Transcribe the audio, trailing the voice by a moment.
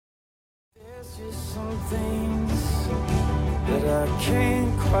Just some things that I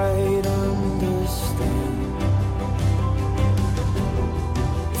can't quite understand.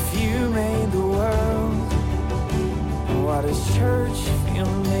 If you made the world, why does church feel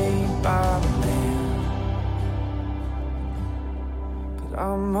made by man? But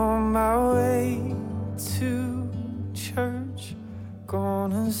I'm on my way to church,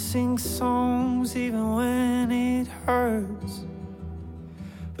 gonna sing songs even when it hurts.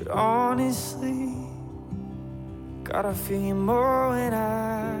 But honestly, God, I feel you more when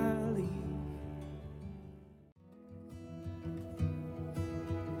I leave.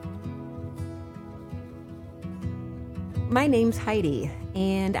 My name's Heidi,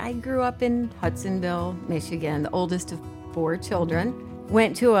 and I grew up in Hudsonville, Michigan, the oldest of 4 children.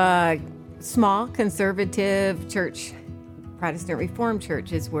 Went to a small conservative church. Protestant Reformed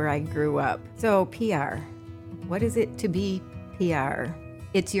Church is where I grew up. So PR, what is it to be PR?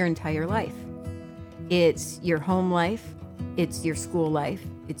 It's your entire life. It's your home life. It's your school life.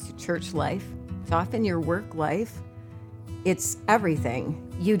 It's your church life. It's often your work life. It's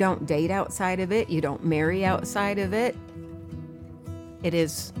everything. You don't date outside of it. You don't marry outside of it. It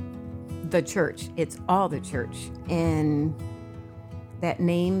is the church. It's all the church. And that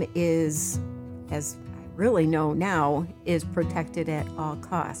name is, as I really know now, is protected at all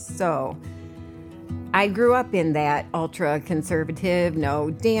costs. So I grew up in that ultra conservative,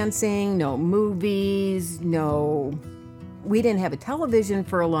 no dancing, no movies, we didn't have a television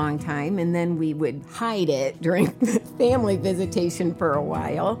for a long time, and then we would hide it during family visitation for a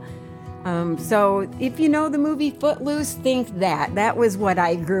while. So if you know the movie Footloose, think that was what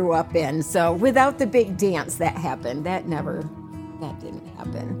I grew up in. So without the big dance that happened, that didn't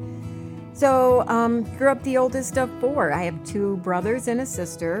happen. So grew up the oldest of 4. I have 2 brothers and a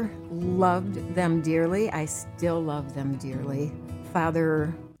sister. Loved them dearly. I still love them dearly.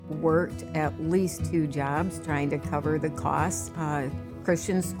 Father worked at least 2 jobs trying to cover the costs.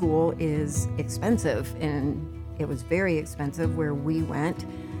 Christian school is expensive, and it was very expensive where we went.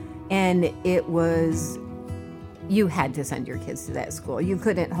 And you had to send your kids to that school. You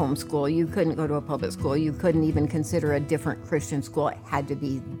couldn't homeschool. You couldn't go to a public school. You couldn't even consider a different Christian school. It had to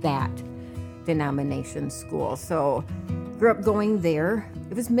be that denomination school. So grew up going there.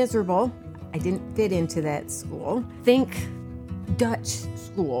 It was miserable. I didn't fit into that school. Think Dutch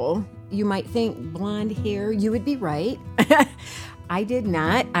school. You might think blonde hair. You would be right. I did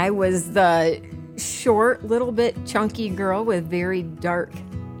not. I was the short, little bit chunky girl with very dark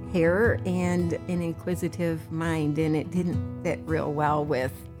hair and an inquisitive mind, and it didn't fit real well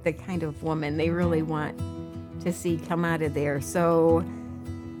with the kind of woman they really want to see come out of there. So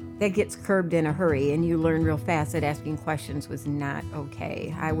that gets curbed in a hurry, and you learn real fast that asking questions was not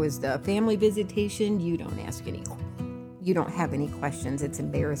okay. I was the family visitation. You don't have any questions. It's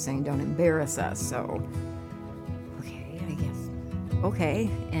embarrassing. Don't embarrass us. So, okay, I guess. Okay.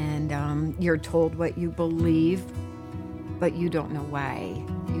 And you're told what you believe, but you don't know why.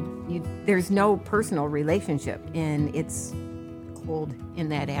 There's no personal relationship, and it's cold in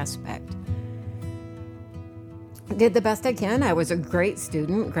that aspect. Did the best I can. I was a great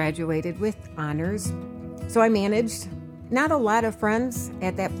student, graduated with honors. So I managed. Not a lot of friends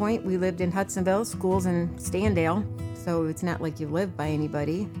at that point. We lived in Hudsonville, schools in Standale, so it's not like you live by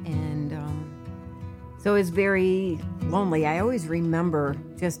anybody. And so it was very lonely. I always remember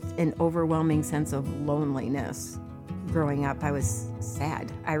just an overwhelming sense of loneliness. Growing up, I was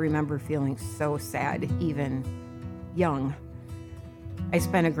sad. I remember feeling so sad, even young. I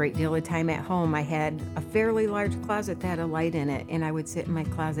spent a great deal of time at home. I had a fairly large closet that had a light in it, and I would sit in my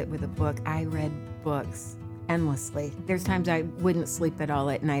closet with a book. I read books endlessly. There's times I wouldn't sleep at all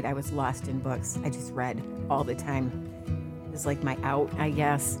at night. I was lost in books. I just read all the time. It was like my out, I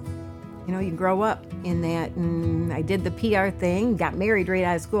guess. You grow up in that, and I did the PR thing, got married right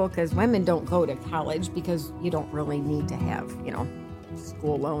out of school, because women don't go to college because you don't really need to have,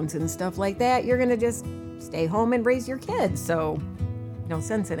 school loans and stuff like that. You're going to just stay home and raise your kids, so no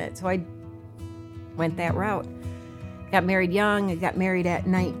sense in it. So I went that route. Got married young. I got married at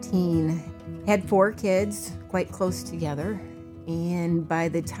 19. Had 4 kids, quite close together. And by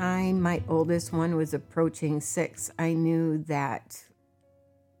the time my oldest one was approaching 6, I knew that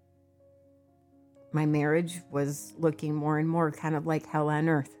my marriage was looking more and more kind of like hell on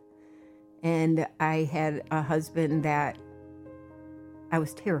earth. And I had a husband that I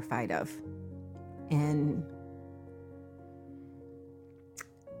was terrified of. And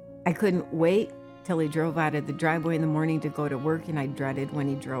I couldn't wait till he drove out of the driveway in the morning to go to work, and I dreaded when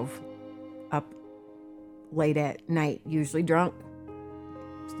he drove up late at night, usually drunk,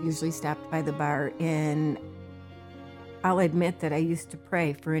 usually stopped by the bar. And I'll admit that I used to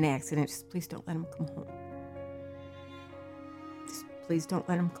pray for an accident. Just please don't let him come home. Just please don't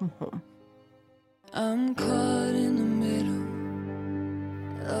let him come home. I'm caught in the middle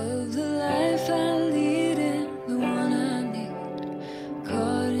of the life I lead and the one I need.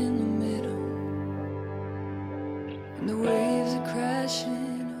 Caught in the middle, and the waves are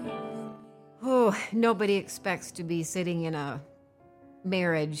crashing over me. Oh, nobody expects to be sitting in a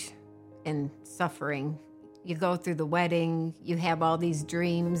marriage and suffering. You go through the wedding, you have all these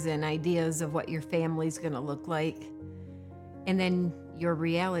dreams and ideas of what your family's going to look like, and then your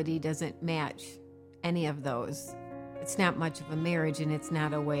reality doesn't match any of those. It's not much of a marriage, and it's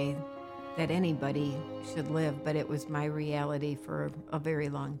not a way that anybody should live, but it was my reality for a very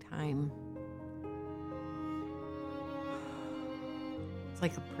long time. It's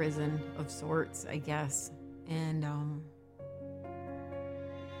like a prison of sorts, I guess. And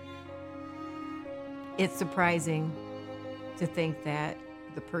it's surprising to think that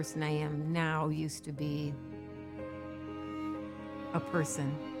the person I am now used to be a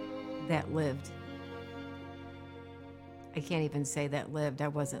person that lived. I can't even say that lived. I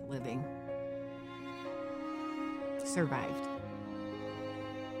wasn't living. Survived.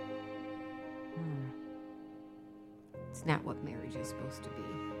 It's not what marriage is supposed to be.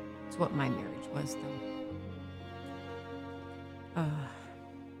 It's what my marriage was, though.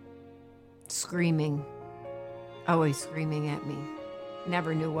 Screaming. Always screaming at me.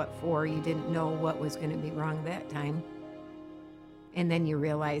 Never knew what for. You didn't know what was going to be wrong that time. And then you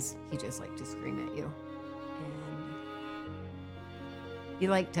realize he just liked to scream at you. He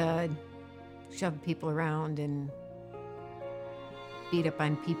liked to shove people around and beat up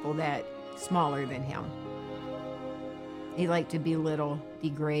on people that smaller than him. He liked to belittle,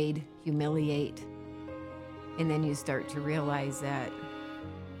 degrade, humiliate. And then you start to realize that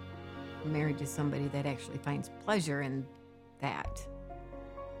you're married to somebody that actually finds pleasure in that.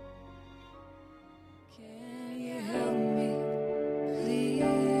 Can you help me, please?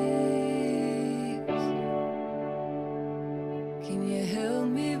 Can you help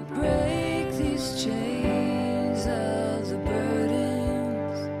me break these chains of the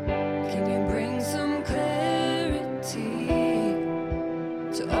burdens? Can you bring some clarity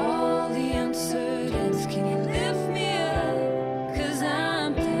to all the uncertainties? Can you lift me up? 'Cause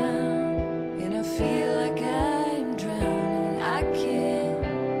I'm down and I feel like I'm drowning. I can't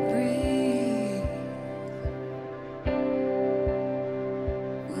breathe.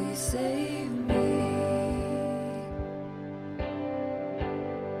 Will you save me?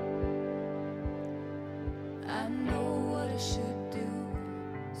 I know what I should do.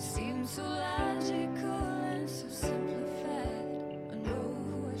 Seems so logical and so simplified. I know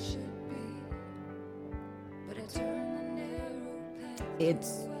who I should be, but I turn the narrow path.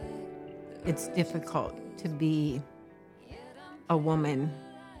 It's difficult to be a woman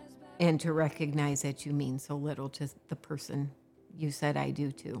and to recognize that you mean so little to the person you said I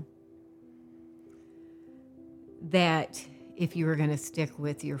do to. That if you were going to stick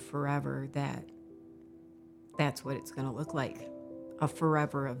with your forever, that's what it's going to look like. A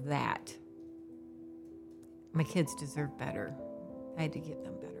forever of that. My kids deserve better. I had to give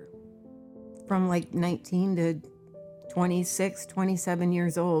them better. From like 19 to 26, 27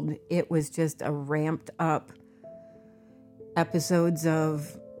 years old, it was just a ramped up episodes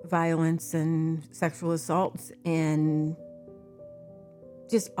of violence and sexual assaults and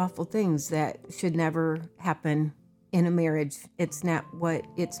just awful things that should never happen in a marriage. It's not what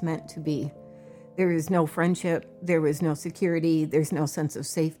it's meant to be. There is no friendship. There was no security. There's no sense of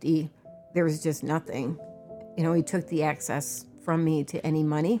safety. There was just nothing. You know, he took the access from me to any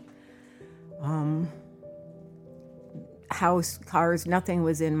money. House, cars, nothing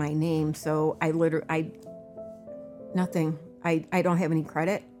was in my name. So nothing. I don't have any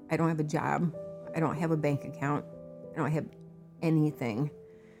credit. I don't have a job. I don't have a bank account. I don't have anything.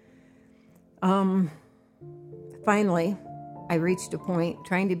 Finally, I reached a point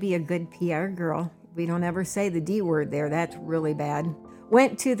trying to be a good PR girl. We don't ever say the D word there. That's really bad.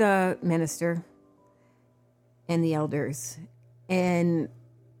 Went to the minister and the elders, and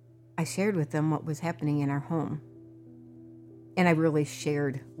I shared with them what was happening in our home. And I really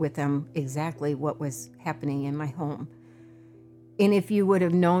shared with them exactly what was happening in my home. And if you would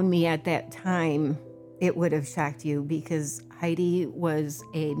have known me at that time, it would have shocked you, because Heidi was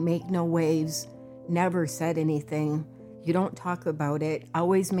a make no waves, never said anything. You don't talk about it.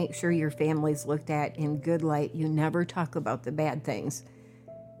 Always make sure your family's looked at in good light. You never talk about the bad things.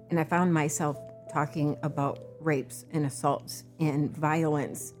 And I found myself talking about rapes and assaults and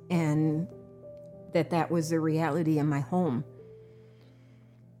violence, and that was the reality in my home.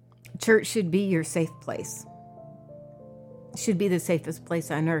 Church should be your safe place. should be the safest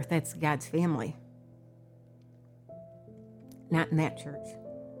place on earth. That's God's family. Not in that church.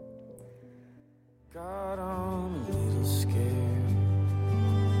 God, I'm a little scared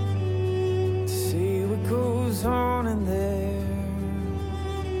to see what goes on in there.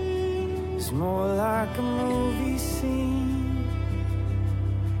 It's more like a movie scene,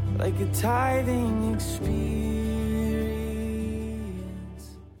 like a tithing experience.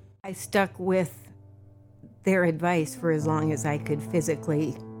 I stuck with their advice for as long as I could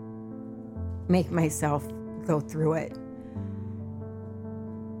physically make myself go through it.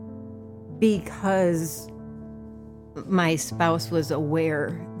 Because my spouse was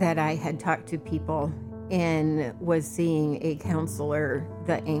aware that I had talked to people and was seeing a counselor,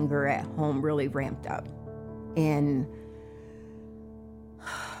 the anger at home really ramped up. And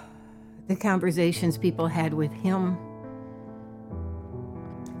the conversations people had with him,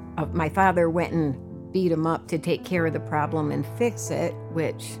 my father went and beat him up to take care of the problem and fix it,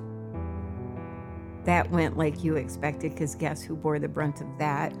 which that went like you expected, because guess who bore the brunt of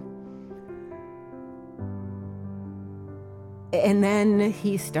that? And then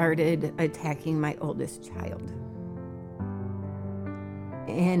he started attacking my oldest child.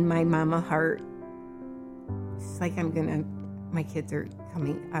 And my mama heart, it's like my kids are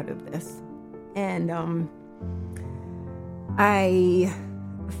coming out of this. And I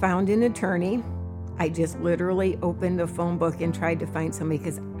found an attorney. I just literally opened a phone book and tried to find somebody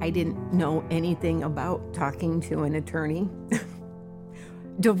because I didn't know anything about talking to an attorney.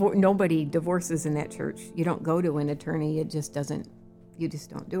 Nobody divorces in that church. You don't go to an attorney. You just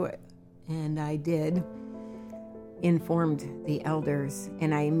don't do it. And I did, informed the elders,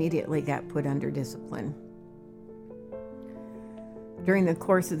 and I immediately got put under discipline. During the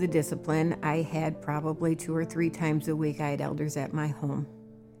course of the discipline, I had probably 2 or 3 times a week, I had elders at my home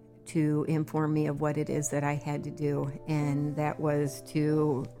to inform me of what it is that I had to do. And that was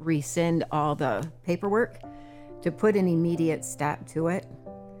to rescind all the paperwork, to put an immediate stop to it.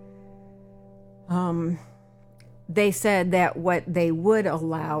 They said that what they would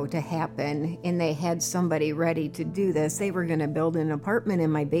allow to happen, and they had somebody ready to do this, they were going to build an apartment in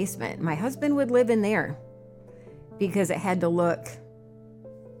my basement. My husband would live in there because it had to look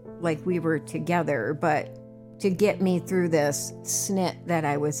like we were together. But to get me through this snit that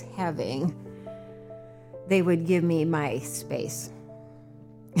I was having, they would give me my space.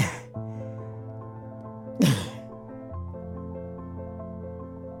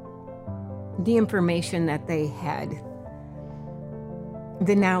 The information that they had,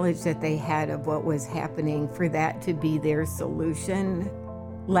 the knowledge that they had of what was happening, for that to be their solution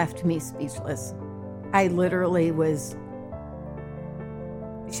left me speechless. I literally was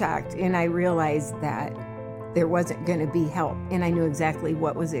shocked, and I realized that there wasn't going to be help, and I knew exactly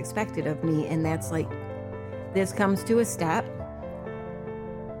what was expected of me, and that's like, this comes to a stop,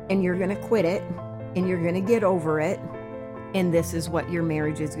 and you're going to quit it, and you're going to get over it, and this is what your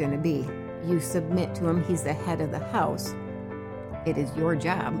marriage is going to be. You submit to him. He's the head of the house. It is your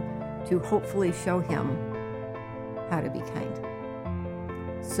job to hopefully show him how to be kind.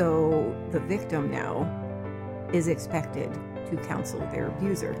 So the victim now is expected to counsel their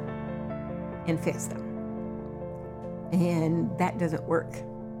abuser and fix them. And that doesn't work.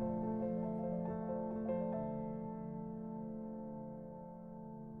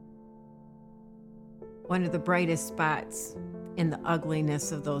 One of the brightest spots in the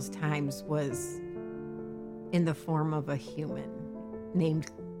ugliness of those times was in the form of a human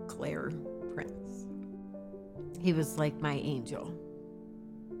named Claire Prince. He was like my angel.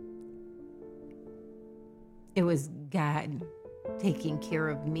 It was God taking care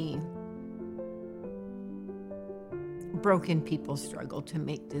of me. Broken people struggle to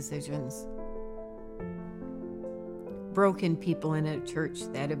make decisions. Broken people in a church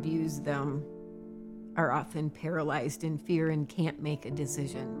that abuse them are often paralyzed in fear and can't make a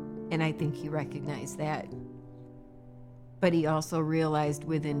decision. And I think he recognized that. But he also realized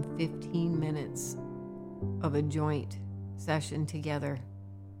within 15 minutes of a joint session together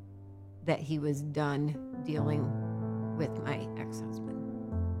that he was done dealing with my ex-husband.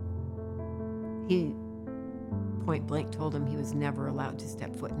 He point blank told him he was never allowed to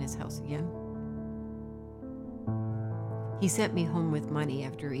step foot in his house again. He sent me home with money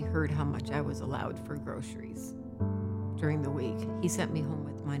after he heard how much I was allowed for groceries during the week. He sent me home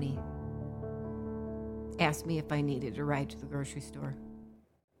with money, asked me if I needed a ride to the grocery store.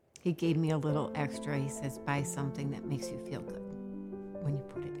 He gave me a little extra. He says, buy something that makes you feel good when you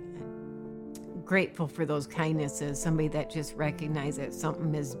put it in it. Grateful for those kindnesses, somebody that just recognized that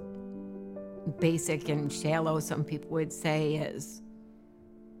something as basic and shallow, some people would say, is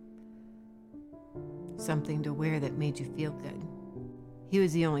something to wear that made you feel good. He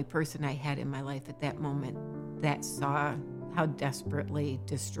was the only person I had in my life at that moment that saw how desperately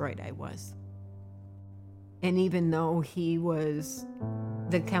destroyed I was. And even though he was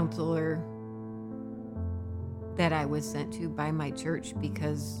the counselor that I was sent to by my church,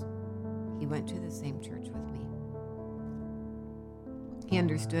 because he went to the same church with me, he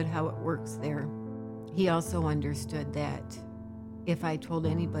understood how it works there. He also understood that if I told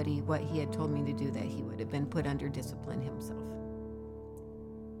anybody what he had told me to do, that he would have been put under discipline himself.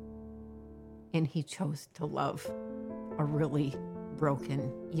 And he chose to love a really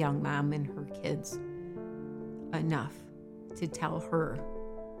broken young mom and her kids enough to tell her,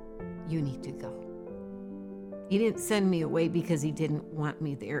 you need to go. He didn't send me away because he didn't want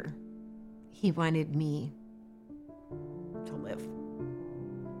me there. He wanted me to live.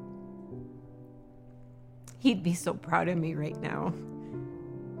 He'd be so proud of me right now.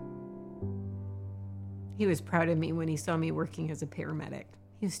 He was proud of me when he saw me working as a paramedic.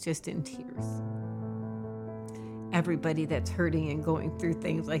 He was just in tears. Everybody that's hurting and going through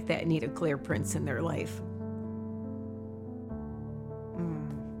things like that need a clear prince in their life.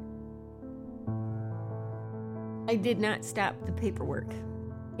 I did not stop the paperwork,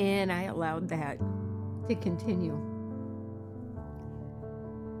 and I allowed that to continue.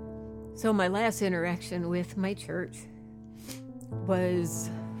 So my last interaction with my church was,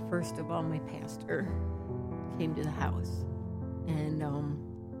 first of all, my pastor came to the house and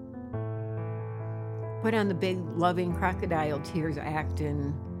put on the big loving crocodile tears act,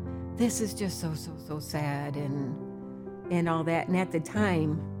 and this is just so sad and all that. And at the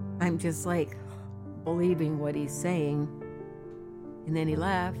time, I'm just like believing what he's saying. And then he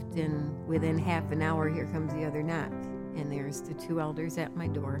left, and within half an hour, here comes the other knock, and there's the two elders at my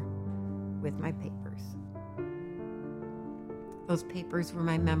door with my papers. Those papers were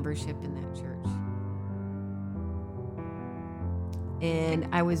my membership in that church. And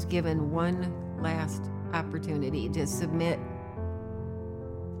I was given one last opportunity to submit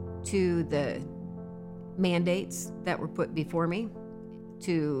to the mandates that were put before me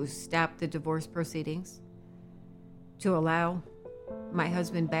to stop the divorce proceedings, to allow my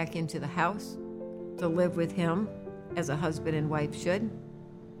husband back into the house, to live with him as a husband and wife should,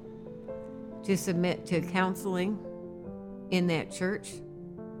 to submit to counseling in that church,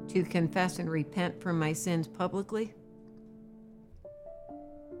 to confess and repent from my sins publicly,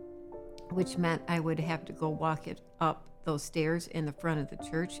 which meant I would have to go walk it up those stairs in the front of the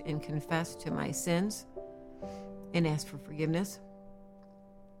church and confess to my sins and ask for forgiveness.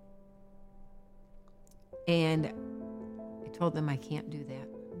 And I told them I can't do that.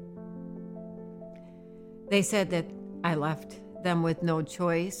 They said that I left them with no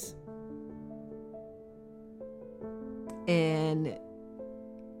choice, and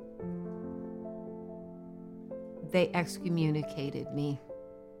they excommunicated me,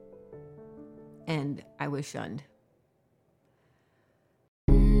 and I was shunned.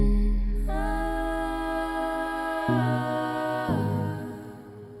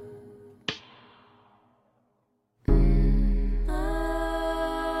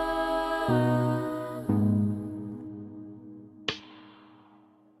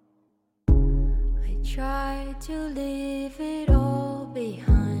 Tried to leave it all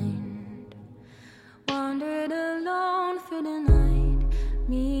behind, wandered alone through the night,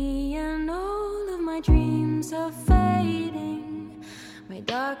 me and all of my dreams are fading, my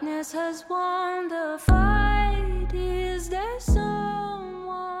darkness has won the fight, is there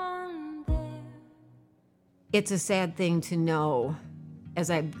someone there? It's a sad thing to know, as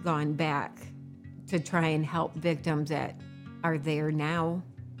I've gone back to try and help victims that are there now,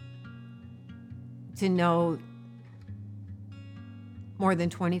 to know more than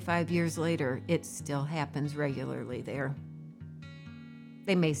 25 years later, it still happens regularly there.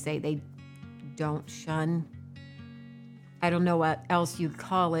 They may say they don't shun. I don't know what else you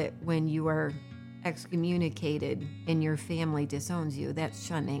call it when you are excommunicated and your family disowns you. That's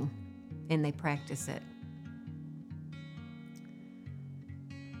shunning, and they practice it.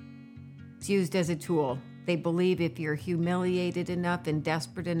 It's used as a tool. They believe if you're humiliated enough and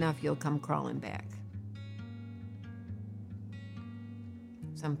desperate enough, you'll come crawling back.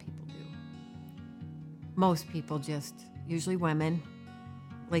 Some people do. Most people just, usually women,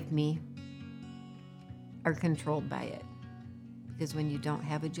 like me, are controlled by it. Because when you don't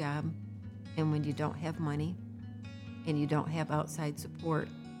have a job, and when you don't have money, and you don't have outside support,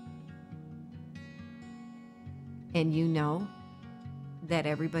 and you know that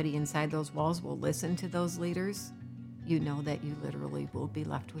everybody inside those walls will listen to those leaders, you know that you literally will be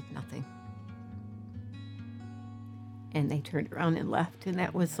left with nothing. and they turned around and left, and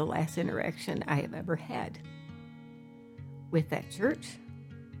that was the last interaction I have ever had with that church,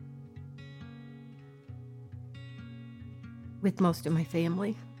 with most of my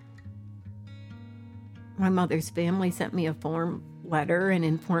family. My mother's family sent me a form letter and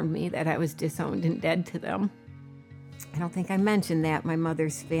informed me that I was disowned and dead to them. I don't think I mentioned that. My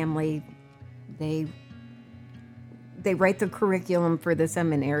mother's family, they write the curriculum for the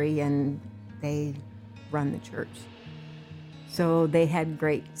seminary, and they run the church. So they had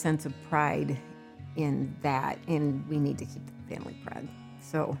great sense of pride in that, and we need to keep the family proud.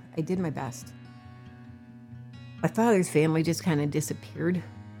 So I did my best. My father's family just kind of disappeared.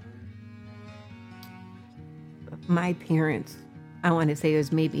 My parents, I want to say it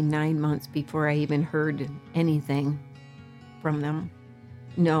was maybe 9 months before I even heard anything from them.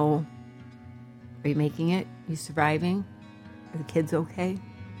 No. Are you making it? Are you surviving? Are the kids okay?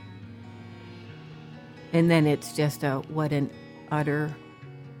 And then it's just what an utter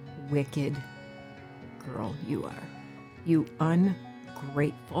wicked girl you are. You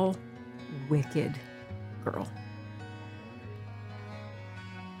ungrateful, wicked girl.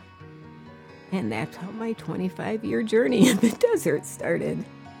 And that's how my 25-year journey in the desert started.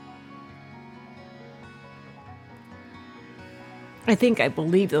 I think I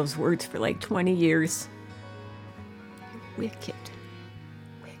believed those words for like 20 years. Wicked,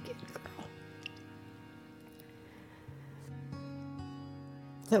 wicked girl.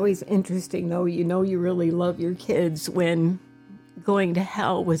 It's always interesting, though, you know you really love your kids when going to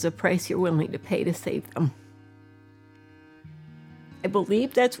hell was a price you're willing to pay to save them. I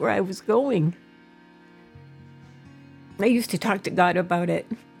believe that's where I was going. I used to talk to God about it.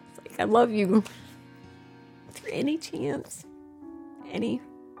 It's like, I love you. Is there any chance? Any?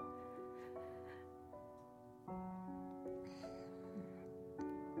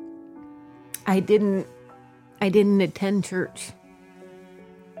 I didn't attend church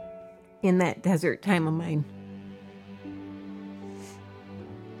in that desert time of mine.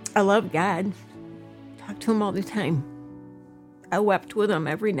 I love God. Talk to him all the time. I wept with him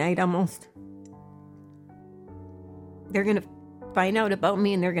every night almost. They're going to find out about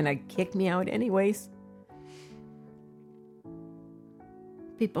me and they're going to kick me out anyways.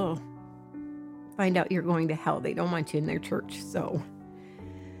 People find out you're going to hell. They don't want you in their church. So,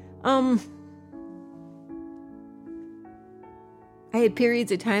 I had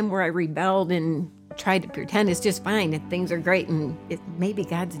periods of time where I rebelled and tried to pretend it's just fine and things are great and maybe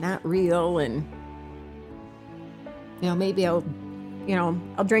God's not real and, maybe I'll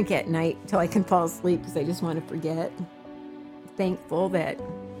drink at night until I can fall asleep because I just want to forget. Thankful that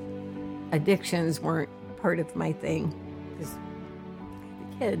addictions weren't part of my thing because I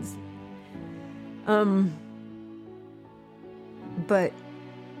had the kids. But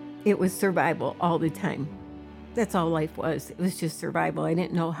it was survival all the time. That's all life was. It was just survival. I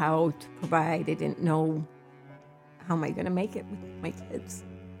didn't know how to provide. I didn't know how am I going to make it with my kids.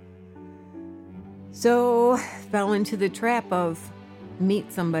 So fell into the trap of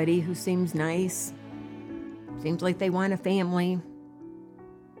meet somebody who seems nice, seems like they want a family,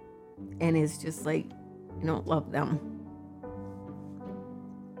 and is just like, I don't love them.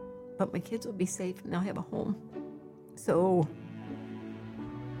 But my kids will be safe and they'll have a home. So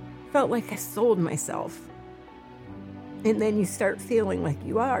felt like I sold myself. And then you start feeling like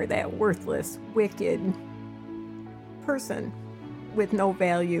you are that worthless, wicked person with no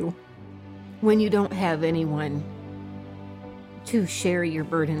value when you don't have anyone to share your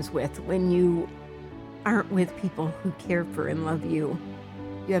burdens with, when you aren't with people who care for and love you.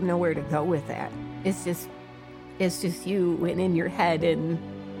 You have nowhere to go with that. It's just you and in your head. And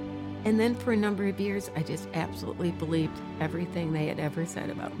then for a number of years, I just absolutely believed everything they had ever said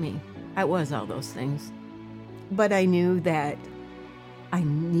about me. I was all those things. But I knew that I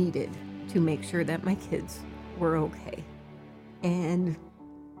needed to make sure that my kids were okay. And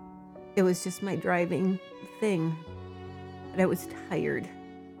it was just my driving thing. But I was tired.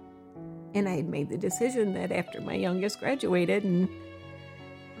 And I had made the decision that after my youngest graduated and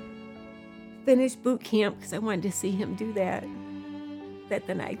finished boot camp, because I wanted to see him do that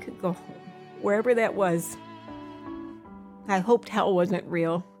then I could go home, wherever that was. I hoped hell wasn't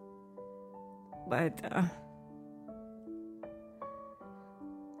real. But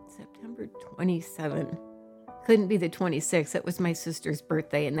September 27th. Couldn't be the 26th. It was my sister's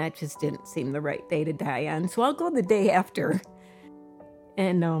birthday, and that just didn't seem the right day to die on. So I'll go the day after.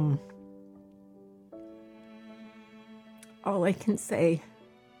 And all I can say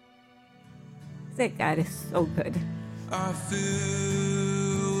is that God is so good. I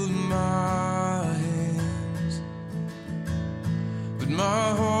filled my hands, but my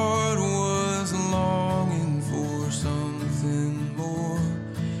heart was longing for some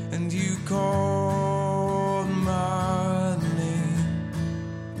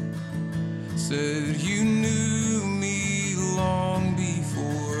said you knew me long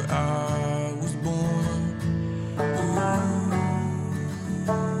before I was born.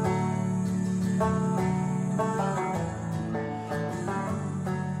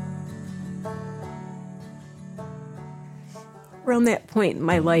 Around that point in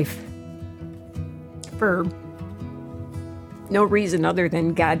my life, for no reason other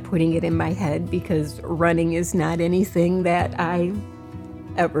than God putting it in my head, because running is not anything that I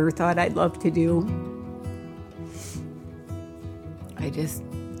ever thought I'd love to do, I just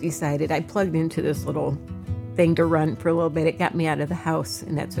decided I plugged into this little thing to run for a little bit. It got me out of the house,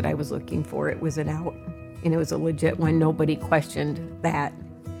 and that's what I was looking for. It was an out, and it was a legit one. Nobody questioned that.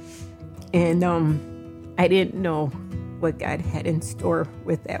 And I didn't know what God had in store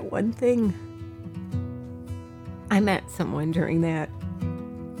with that one thing. I met someone during that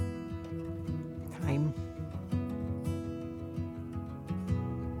time.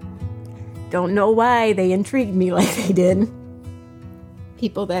 Don't know why they intrigued me like they did.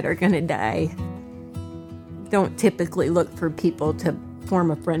 People that are going to die don't typically look for people to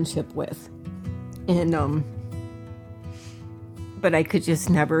form a friendship with. And, but I could just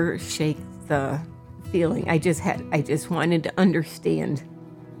never shake the feeling. I just wanted to understand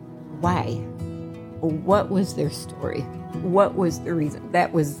why. What was their story? What was the reason?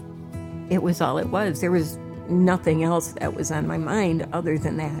 It was all it was. There was nothing else that was on my mind other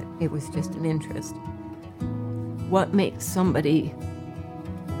than that. It was just an interest. What makes somebody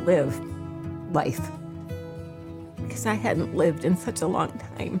live life? Because I hadn't lived in such a long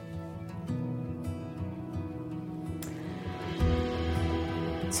time.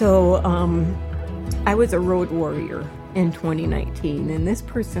 So, I was a road warrior in 2019, and this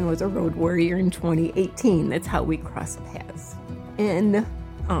person was a road warrior in 2018. That's how we crossed paths. And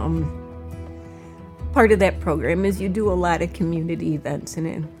part of that program is you do a lot of community events and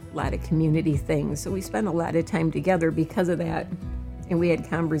a lot of community things. So we spent a lot of time together because of that, and we had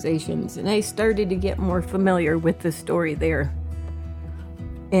conversations. And I started to get more familiar with the story there.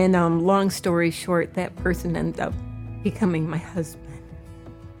 And long story short, that person ended up becoming my husband.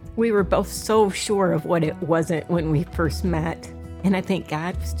 We were both so sure of what it wasn't when we first met. And I think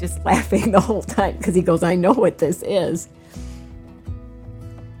God was just laughing the whole time because he goes, I know what this is.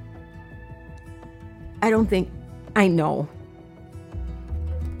 I know.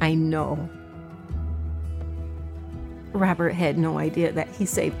 Robert had no idea that he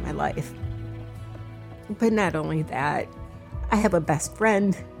saved my life. But not only that, I have a best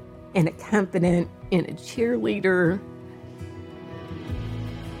friend and a confidant and a cheerleader.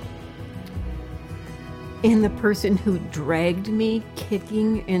 And the person who dragged me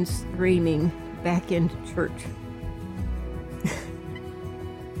kicking and screaming back into church.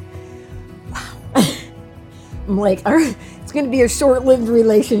 Wow. I'm like, it's going to be a short-lived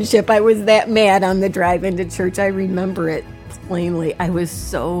relationship. I was that mad on the drive into church. I remember it plainly. I was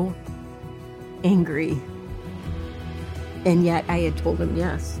so angry. And yet I had told him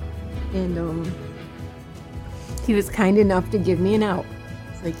yes. And he was kind enough to give me an out.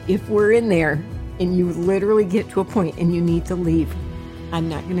 It's like, if we're in there, and you literally get to a point and you need to leave, I'm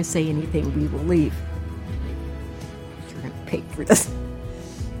not going to say anything. We will leave. You're going to pay for this.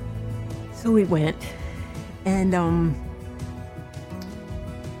 So we went, and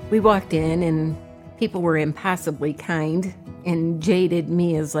we walked in, and people were impossibly kind, and jaded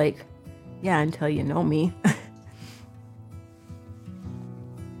me is like, yeah, until you know me.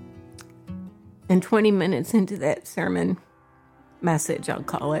 And 20 minutes into that sermon message, I'll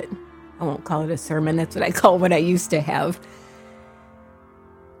call it. I won't call it a sermon. That's what I call what I used to have.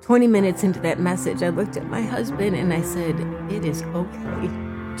 20 minutes into that message, I looked at my husband and I said, it is okay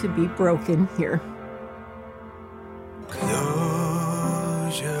to be broken here.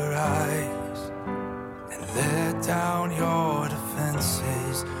 Close your eyes and let down your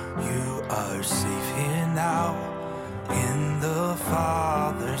defenses. You are safe here now in the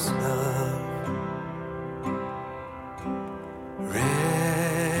Father's love.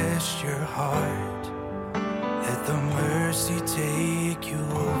 Rest your heart, let the mercy take you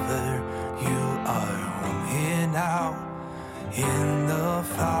over. You are home here now in the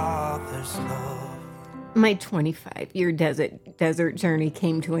Father's love. My 25-year desert journey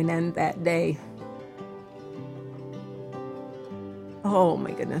came to an end that day. Oh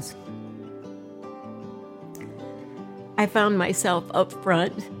my goodness. I found myself up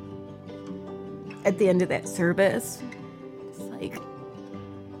front at the end of that service. It's like,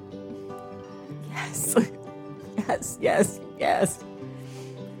 yes.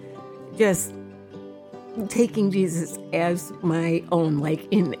 Just taking Jesus as my own, like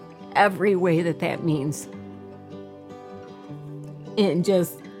in every way that means. And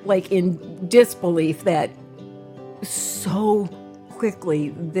just like in disbelief that so quickly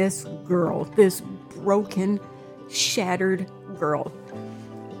this girl, this broken, shattered girl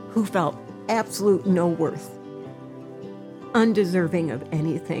who felt absolute no worth, undeserving of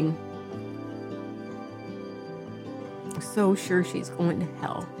anything, so sure she's going to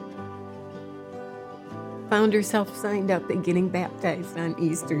hell, found herself signed up and getting baptized on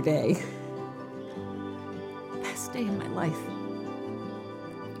Easter Day. Best day of my life.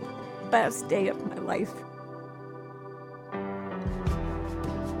 Best day of my life.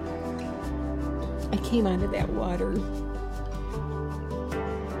 I came out of that water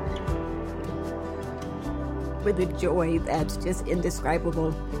with a joy that's just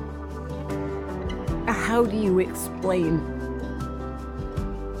indescribable. How do you explain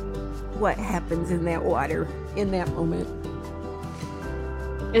what happens in that water in that moment?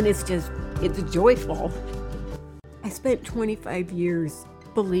 And it's joyful. I spent 25 years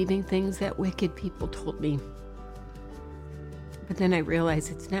believing things that wicked people told me. But then I realized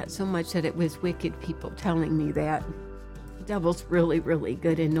it's not so much that it was wicked people telling me that. The devil's really, really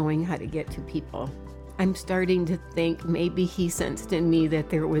good in knowing how to get to people. I'm starting to think maybe he sensed in me that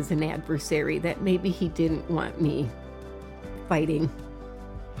there was an adversary, that maybe he didn't want me fighting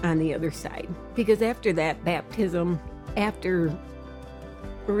on the other side. Because after that baptism, after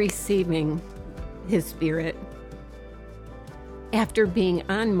receiving his Spirit, after being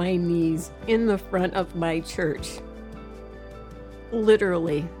on my knees in the front of my church,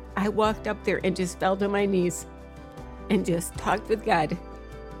 literally, I walked up there and just fell to my knees and just talked with God,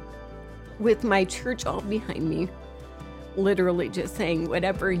 with my church all behind me, literally just saying,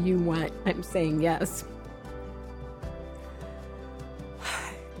 whatever you want, I'm saying yes.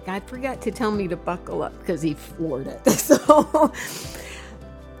 God forgot to tell me to buckle up because he floored it. So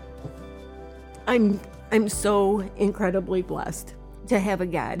I'm so incredibly blessed to have a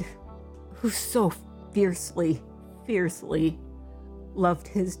God who so fiercely loved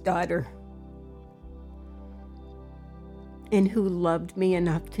his daughter, and who loved me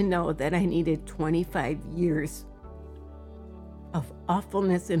enough to know that I needed 25 years of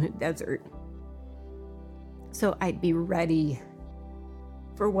awfulness in a desert so I'd be ready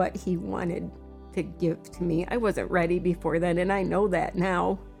for what he wanted to give to me. I wasn't ready before then, and I know that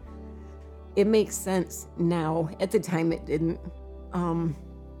now. It makes sense now. At the time it didn't.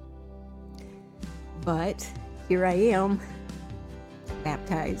 But here I am,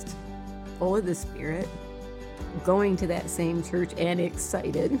 baptized, full of the Spirit, going to that same church and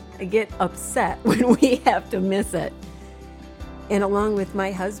excited. I get upset when we have to miss it. And along with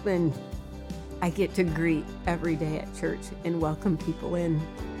my husband, I get to greet every day at church and welcome people in.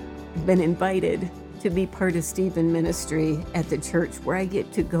 I've been invited to be part of Stephen Ministry at the church, where I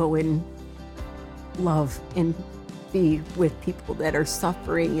get to go and love and be with people that are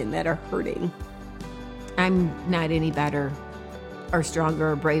suffering and that are hurting. I'm not any better or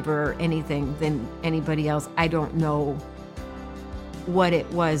stronger or braver or anything than anybody else. I don't know what it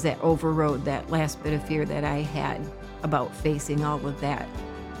was that overrode that last bit of fear that I had about facing all of that.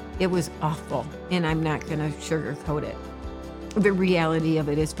 It was awful, and I'm not going to sugarcoat it. The reality of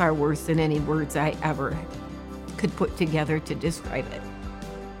it is far worse than any words I ever could put together to describe it.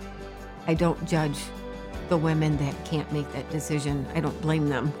 I don't judge the women that can't make that decision. I don't blame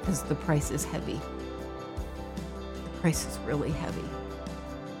them, because the price is heavy. The price is really heavy.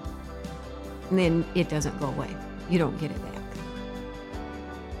 And then it doesn't go away. You don't get it back.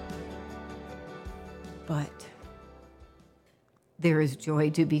 But there is joy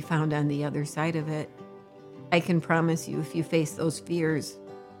to be found on the other side of it. I can promise you, if you face those fears,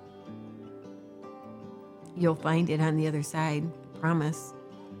 you'll find it on the other side. Promise.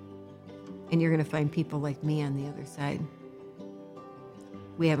 And you're going to find people like me on the other side.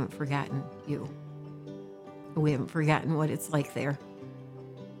 We haven't forgotten you. We haven't forgotten what it's like there.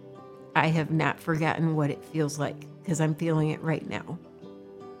 I have not forgotten what it feels like, because I'm feeling it right now.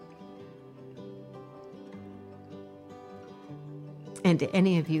 And to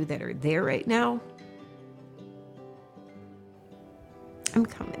any of you that are there right now, I'm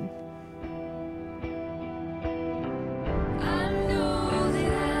coming. I know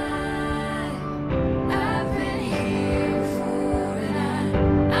that I've been here for it.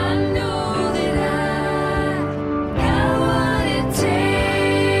 I know that I got what it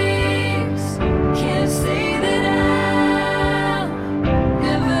takes. Can't say that I'll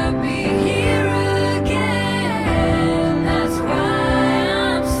never be here again. That's why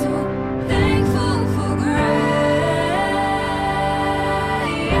I'm so thankful for grace.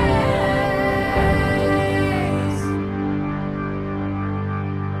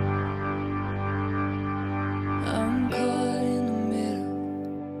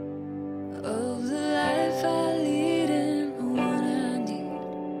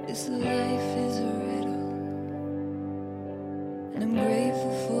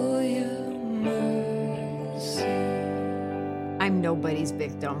 nobody's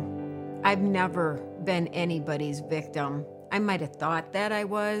victim. I've never been anybody's victim. I might have thought that I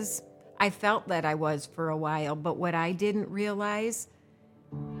was. I felt that I was for a while, but what I didn't realize,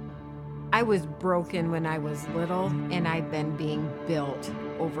 I was broken when I was little, and I've been being built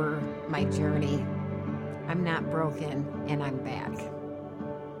over my journey. I'm not broken, and I'm back.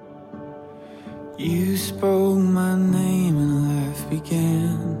 You spoke my name and life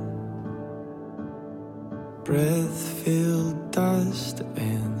began. Breath filled dust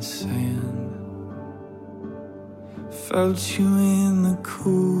and sand. Felt you in the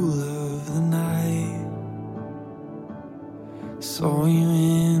cool of the night. Saw you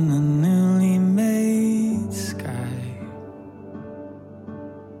in the newly made sky.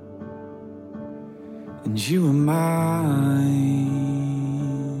 And you were mine.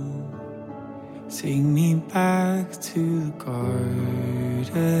 Take me back to the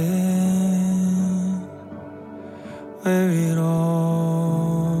garden where it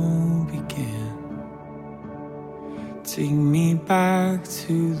all began. Take me back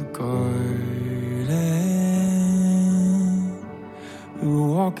to the garden. We were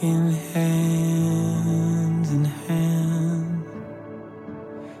walking hand in hand.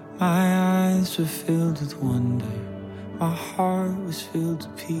 My eyes were filled with wonder. My heart was filled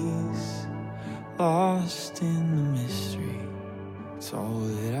with peace. Lost in the mystery, it's all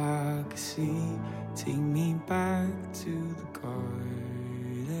that I could see. Take me back to the garden.